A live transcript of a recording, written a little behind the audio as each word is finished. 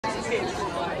It's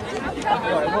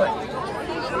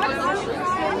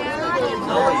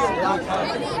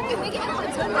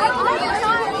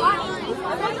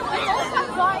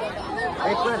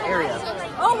an area.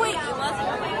 Oh wait,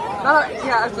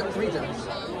 Yeah, it's regions.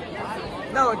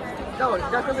 No,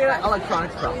 that's gonna be an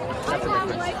electronics problem. That's a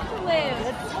difference.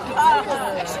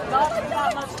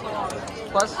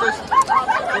 Plus, they're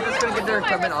just gonna get their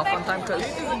equipment off on time because.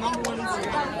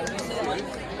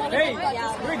 Hey,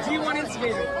 we're D1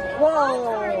 instigator.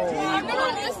 Whoa!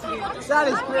 That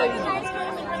is crazy.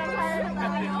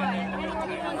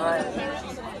 Alright.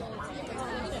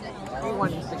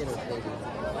 D1 instigator is crazy.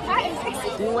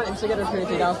 D1 instigator is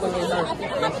crazy. That was when we started.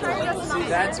 See,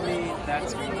 that's me.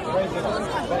 That's me.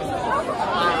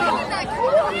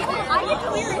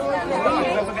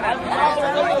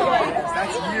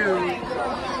 That's you.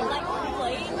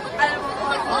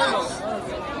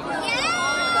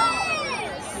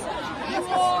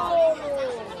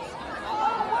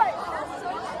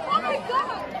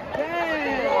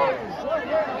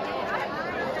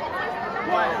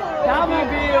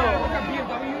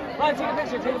 Take a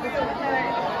picture, take a picture.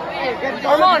 Hey,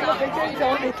 come on.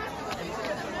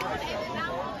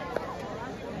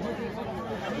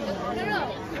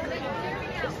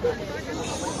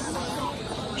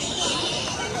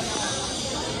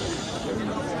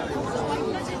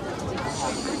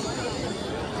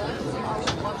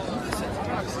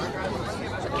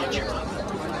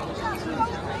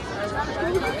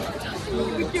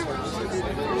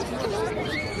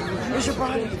 Where's your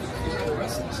body?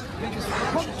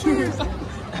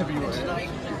 Everywhere.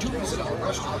 Do visit our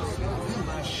restaurant. We'll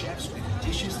have chefs with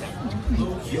dishes that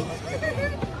blow your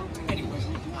head. Anyway,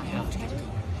 I have to get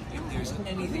going. If there's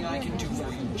anything I can do for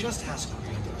you, just ask me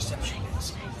at the reception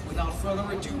desk. Without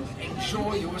further ado,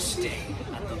 enjoy your stay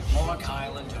at the Park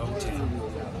Highland Hotel.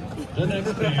 The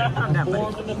next band to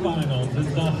perform in the finals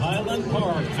is the Highland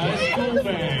Park High School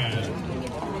Band.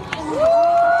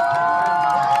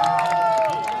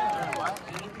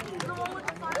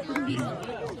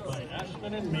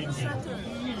 And Macon.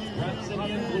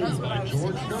 Rhapsody and Blues by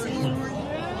George Gershwin.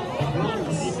 The Girl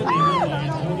from Ipanema by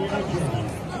Antonio Jordan.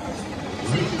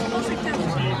 Rachel and Rosie by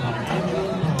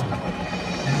Angela Moore.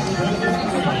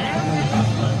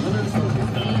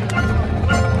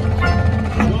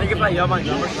 They can play Yum on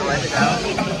Jumpers to write it down.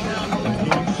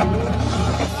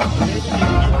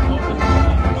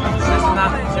 This is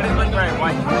not, she doesn't look very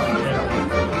white.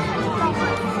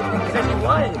 Because she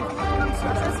was.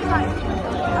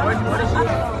 What is she?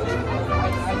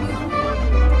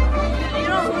 You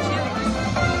know who she is?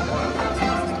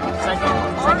 Second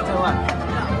to what?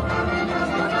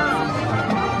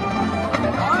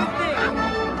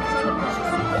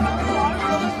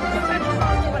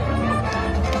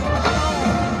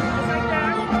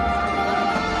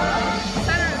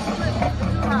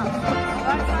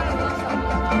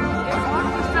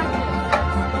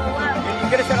 You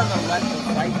could have said on the left,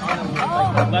 right on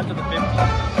the left of the 50.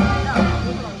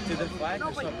 To the flag or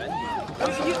something.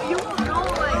 You won't know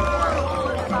like all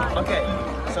the time. Okay,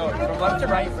 so from left to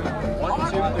right, 1,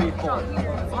 2, 3, 4.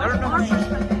 I don't know.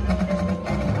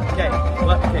 Okay,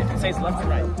 left. Okay, it says left to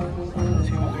right. 2,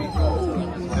 3,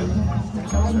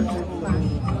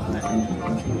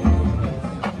 4.